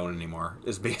put it out anymore.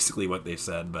 Is basically what they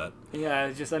said. But yeah,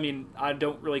 it's just I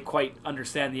don't really quite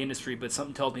understand the industry, but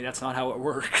something tells me that's not how it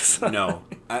works. No,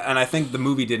 and I think the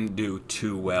movie didn't do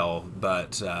too well,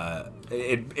 but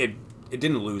it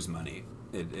didn't lose money.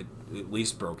 It at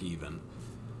least broke even.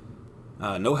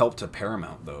 No help to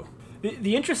Paramount though.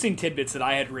 The interesting tidbits that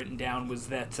I had written down was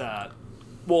that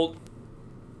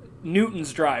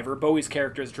Newton's driver, Bowie's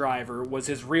character's driver, was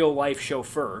his real-life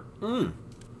chauffeur,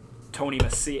 Tony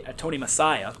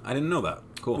Messiah. I didn't know that.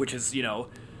 Cool. Which is,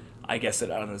 I guess, I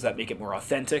don't know, does that make it more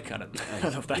authentic? I don't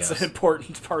know if that's Yes. an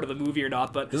important part of the movie or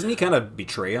not, but... Doesn't he kind of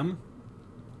betray him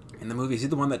in the movie? Is he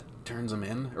the one that turns him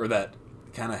in? Or that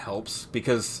kind of helps?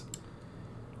 Because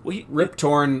Rip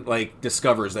Torn,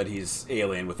 discovers that he's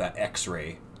alien with that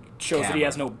X-ray shows camera. That he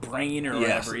has no brain or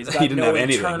whatever. He's got he didn't no have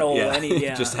anything. internal... He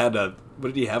just had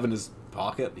what did he have in his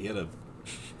pocket? He had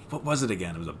what was it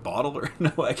again? It was a bottle or...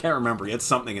 No, I can't remember. He had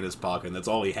something in his pocket, and that's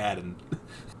all he had.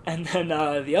 And then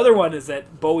the other one is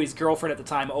that Bowie's girlfriend at the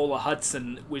time, Ola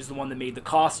Hudson, was the one that made the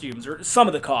costumes, or some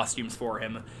of the costumes for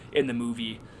him in the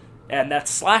movie. and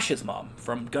that's Slash's mom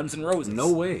from Guns N' Roses.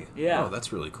 No way. Yeah. Oh,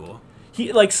 that's really cool.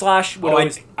 He like Slash would Oh,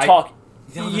 always talk.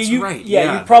 Yeah, that's right.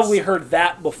 Yeah, you probably heard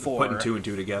that before. Putting two and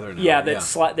two together now. Yeah,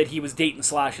 that he was dating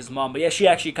Slash's mom. But yeah, she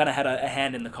actually kind of had a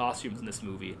hand in the costumes in this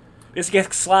movie.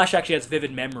 Slash actually has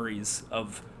vivid memories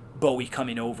of Bowie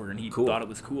coming over, and he thought it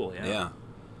was cool. Yeah. Yeah.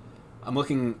 I'm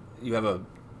looking. You have a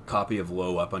copy of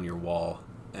Low up on your wall,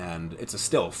 and it's a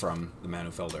still from The Man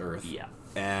Who Fell to Earth. Yeah.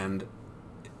 And,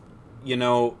 you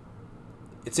know,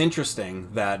 it's interesting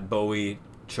that Bowie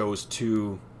chose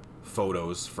two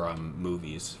photos from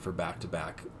movies for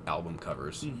back-to-back album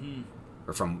covers. Mm-hmm.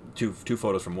 Or from two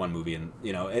photos from one movie, and,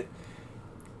 you know,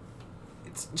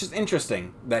 it's just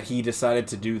interesting that he decided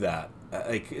to do that.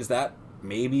 Like, is that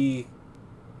maybe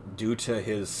due to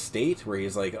his state where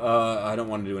he's like, I don't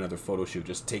want to do another photo shoot,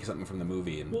 just take something from the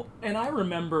movie? Well, and I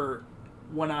remember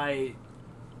when I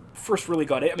first really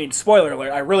got it, I mean, spoiler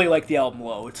alert, I really like the album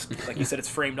Low. It's, like you said, it's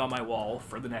framed on my wall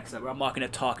for the next episode. I'm not going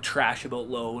to talk trash about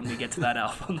Low when we get to that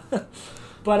album.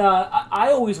 But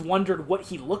I always wondered what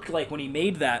he looked like when he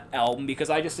made that album, because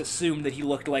I just assumed that he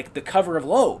looked like the cover of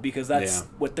Low, because that's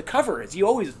what the cover is. You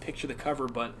always picture the cover,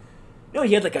 but no,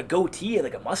 he had like a goatee,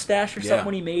 like a mustache or something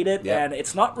when he made it, and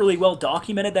it's not really well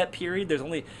documented, that period.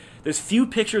 There's few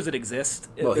pictures that exist.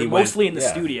 Well, They're mostly in the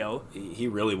studio. He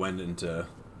really went into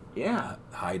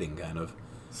hiding, kind of.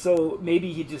 So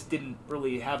maybe he just didn't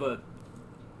really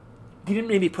he didn't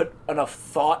maybe put enough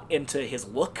thought into his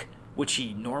look, which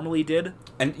he normally did.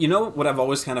 And you know what I've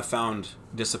always kind of found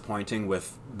disappointing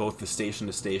with both the Station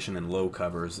to Station and Low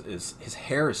covers is his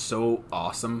hair is so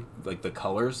awesome, like the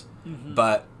colors,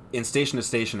 but in Station to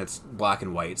Station it's black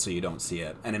and white, so you don't see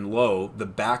it. And in Low, the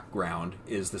background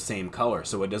is the same color,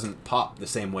 so it doesn't pop the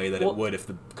same way that it would if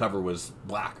the cover was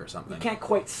black or something. You can't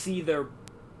quite see the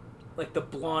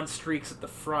blonde streaks at the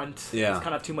front. Yeah. It's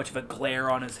kind of too much of a glare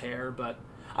on his hair, but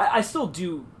I still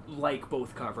do like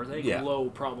both covers. I think Low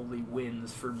probably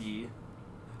wins for me.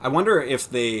 I wonder if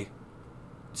the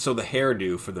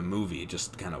hairdo for the movie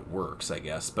just kind of works, I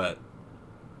guess,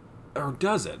 or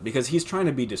does it? Because he's trying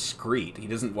to be discreet. He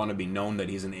doesn't want to be known that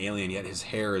he's an alien, yet his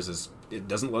hair it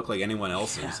doesn't look like anyone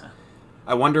else's. Yeah.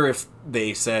 I wonder if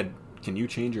they said, can you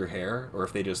change your hair? Or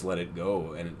if they just let it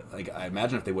go. And like, I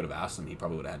imagine if they would have asked him, he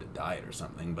probably would have had to dye it or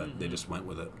something, but they just went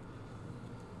with it.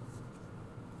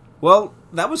 Well,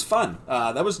 that was fun.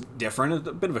 That was different.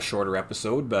 A bit of a shorter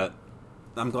episode, but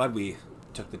I'm glad we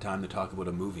took the time to talk about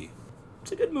a movie.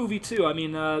 It's a good movie, too. I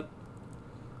mean,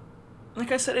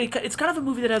 like I said, it's kind of a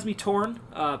movie that has me torn.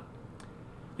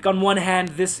 Like, on one hand,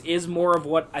 this is more of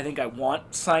what I think I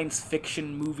want science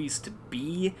fiction movies to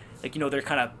be. Like, you know, they're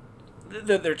kind of...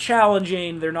 They're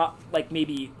challenging. They're not, like,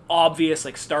 maybe obvious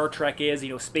like Star Trek is. You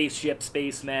know, spaceships,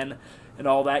 spacemen, and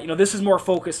all that. You know, this is more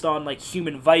focused on, like,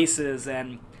 human vices,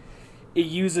 and it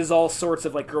uses all sorts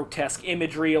of, like, grotesque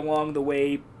imagery along the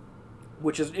way,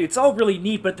 it's all really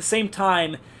neat, but at the same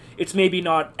time, it's maybe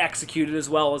not executed as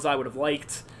well as I would have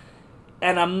liked.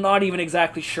 And I'm not even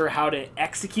exactly sure how to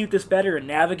execute this better and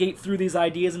navigate through these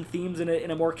ideas and themes in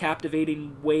a more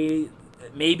captivating way.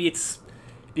 Maybe it's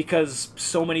because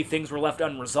so many things were left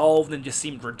unresolved and just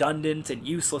seemed redundant and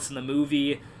useless in the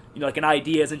movie. You know, like an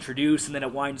idea is introduced and then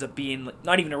it winds up being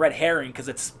not even a red herring, because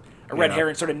it's a red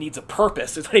herring sort of needs a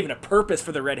purpose. There's not even a purpose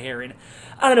for the red herring.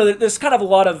 I don't know. There's kind of a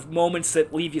lot of moments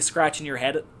that leave you scratching your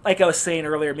head. Like I was saying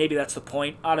earlier, maybe that's the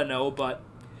point. I don't know, but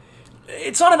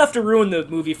it's not enough to ruin the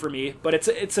movie for me. But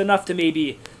it's enough to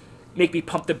maybe make me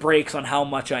pump the brakes on how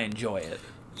much I enjoy it.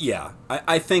 Yeah,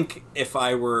 I think if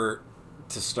I were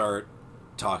to start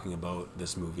talking about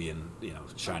this movie and, you know,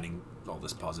 shining all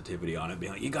this positivity on it,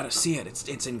 being like, you gotta see it,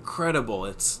 it's incredible,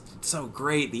 it's so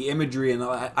great, the imagery and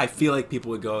all that, I feel like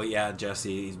people would go, yeah,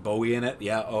 Jesse, he's Bowie in it,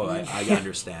 yeah, I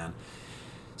understand.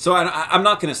 So I'm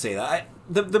not gonna say that.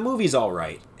 The movie's all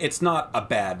right. It's not a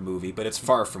bad movie, but it's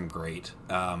far from great.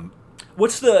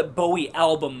 What's the Bowie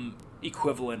album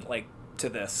equivalent like to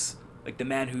this? Like The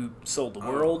Man Who Sold the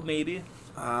World, maybe?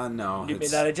 No.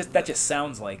 That just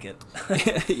sounds like it.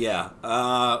 Yeah.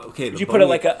 Okay. Would you put it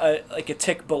like a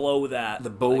tick below that? The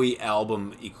Bowie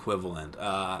album equivalent.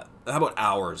 How about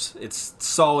Hours? It's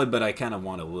solid, but I kind of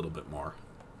want a little bit more.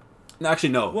 Actually,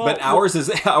 no. Well, but Hours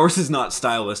is not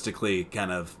stylistically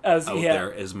kind of out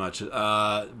there as much.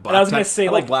 I was going to say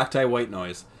like Black Tie White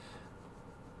Noise.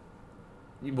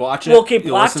 You watch it. Well, okay,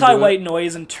 Black Tie White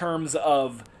Noise in terms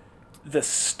of the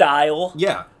style.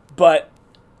 Yeah. But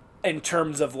in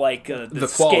terms of like the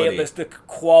quality. Scale, the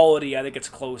quality, I think it's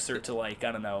closer to like,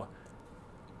 I don't know,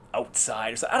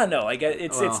 Outside or something. I don't know. Like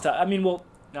it's tough. I mean, no,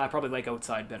 I probably like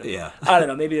Outside better. Yeah. I don't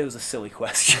know. Maybe it was a silly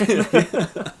question.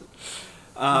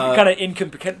 Kind of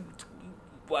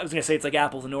I was gonna say it's like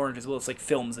apples and oranges. Well, it's like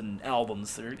films and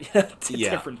albums. They're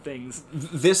different things.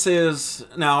 This is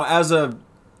now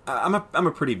I'm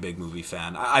a pretty big movie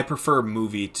fan. I prefer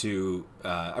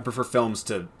I prefer films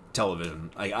to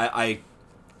television. I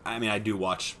mean, I do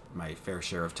watch my fair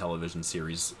share of television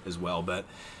series as well, but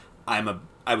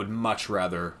I would much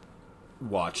rather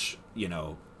watch,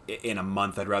 in a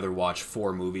month I'd rather watch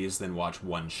 4 movies than watch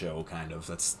one show, kind of.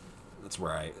 That's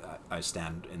where I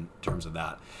stand in terms of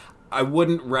that. I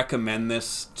wouldn't recommend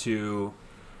this in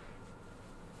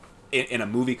a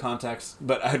movie context,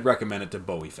 but I'd recommend it to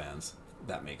Bowie fans.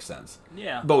 That makes sense.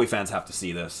 Yeah. Bowie fans have to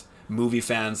see this. Movie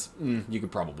fans, you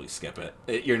could probably skip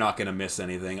it. You're not going to miss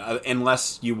anything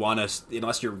unless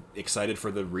you're excited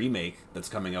for the remake that's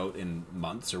coming out in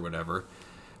months or whatever.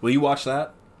 Will you watch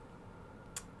that?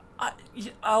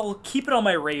 I'll keep it on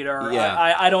my radar. Yeah.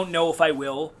 I don't know if I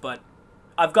will, but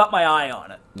I've got my eye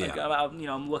on it. Like, Yeah.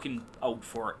 I'm looking out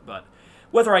for it, but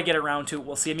whether I get around to it,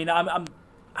 we'll see. I mean, I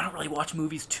don't really watch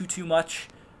movies too much.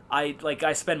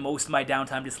 I spend most of my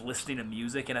downtime just listening to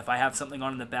music, and if I have something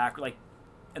on in the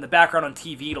background on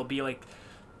TV, it'll be like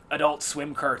Adult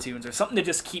Swim cartoons or something to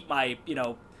just keep my,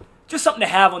 just something to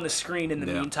have on the screen in the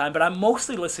meantime. But I'm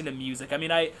mostly listening to music. I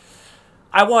mean,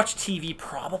 I watch TV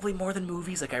probably more than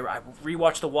movies. Like, I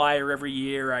rewatch The Wire every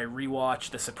year. I rewatch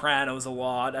The Sopranos a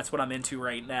lot. That's what I'm into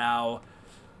right now.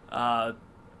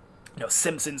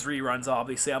 Simpsons reruns,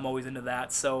 obviously. I'm always into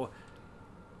that. So,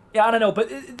 yeah, I don't know.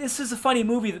 But this is a funny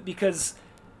movie because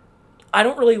I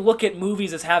don't really look at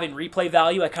movies as having replay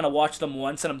value. I kind of watch them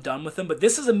once and I'm done with them. But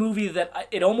this is a movie that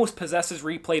it almost possesses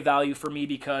replay value for me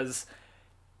because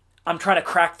I'm trying to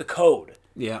crack the code.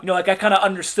 Yeah. I kind of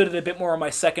understood it a bit more on my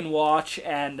second watch,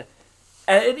 and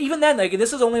even then,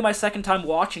 this is only my second time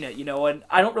watching it, and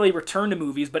I don't really return to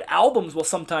movies, but albums will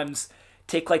sometimes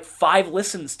take 5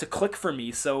 listens to click for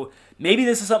me, so maybe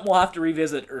this is something we'll have to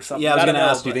revisit or something. Yeah, I was going to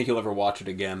ask, do you think you'll ever watch it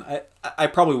again? I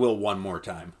probably will one more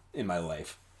time in my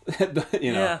life.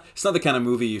 Yeah. It's not the kind of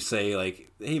movie you say,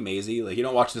 hey, Maisie, you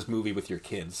don't watch this movie with your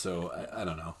kids, so I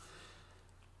don't know.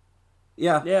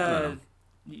 Yeah. Yeah. I don't know.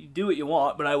 You do what you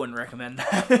want, but I wouldn't recommend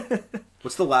that.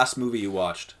 What's the last movie you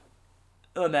watched?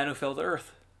 The Man Who Fell to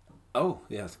Earth. Oh,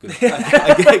 yeah, that's good.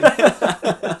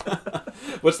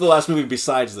 What's the last movie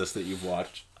besides this that you've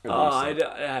watched? I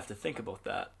have to think about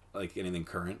that. Like anything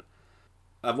current?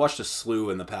 I've watched a slew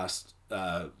in the past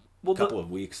couple of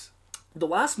weeks. The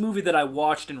last movie that I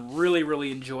watched and really,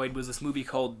 really enjoyed was this movie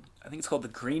called, I think it's called The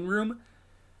Green Room,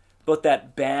 about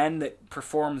that band that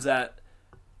performs at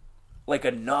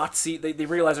a Nazi. They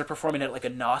realize they're performing at a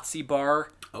Nazi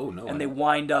bar. Oh no! And they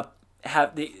wind up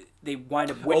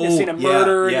witnessing a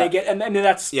murder. Yeah. And they get and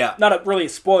that's not really a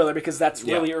spoiler because that's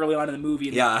really early on in the movie.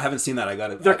 Yeah, I haven't seen that. I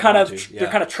got it. They're kind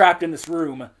of trapped in this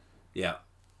room. Yeah.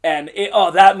 And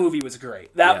that movie was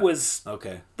great. That was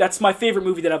okay. That's my favorite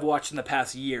movie that I've watched in the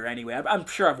past year. Anyway, I'm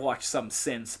sure I've watched some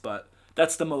since, but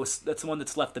that's the one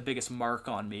that's left the biggest mark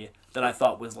on me that I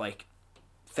thought was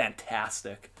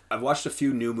fantastic. I've watched a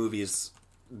few new movies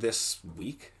this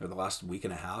week, or the last week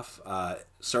and a half.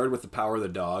 Started with The Power of the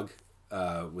Dog,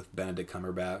 with Benedict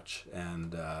Cumberbatch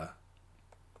and,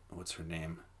 what's her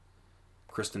name?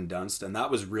 Kristen Dunst, and that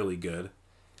was really good.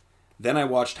 Then I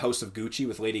watched House of Gucci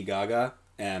with Lady Gaga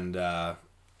and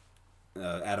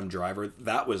Adam Driver.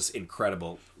 That was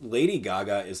incredible. Lady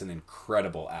Gaga is an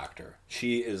incredible actor.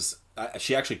 She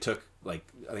actually took, I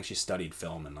think she studied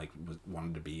film and,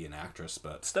 wanted to be an actress,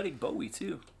 but... Studied Bowie,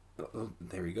 too. Oh,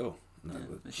 there you go. Yeah.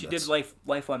 She did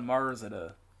Life on Mars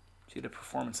she had a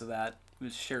performance of that. It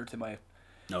was shared to my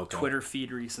Twitter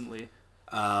feed recently.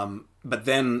 But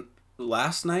then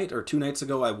last night or 2 nights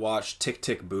ago, I watched Tick,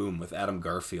 Tick, Boom with Adam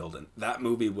Garfield, and that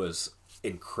movie was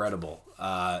incredible.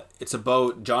 It's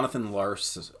about Jonathan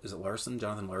Larson. Is it Larson?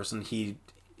 Jonathan Larson.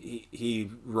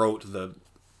 He wrote the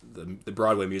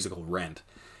Broadway musical Rent,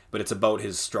 but it's about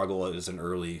his struggle as an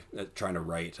early trying to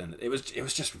write, and it was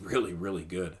just really, really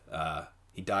good.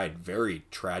 He died very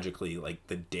tragically,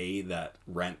 the day that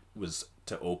Rent was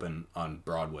to open on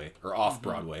Broadway or off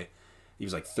Broadway. He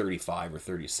was 35 or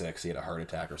 36. He had a heart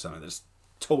attack or something. That's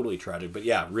totally tragic, but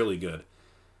yeah, really good.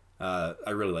 I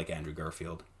really like Andrew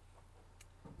Garfield.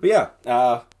 But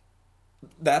yeah,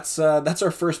 that's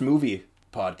our first movie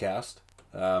podcast.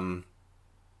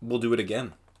 We'll do it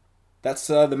again. That's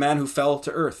The Man Who Fell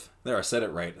to Earth. There, I said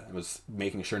it right. I was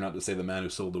making sure not to say The Man Who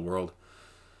Sold the World.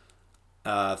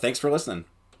 Thanks for listening.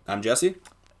 I'm Jesse.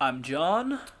 I'm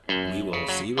John. We will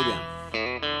see you again.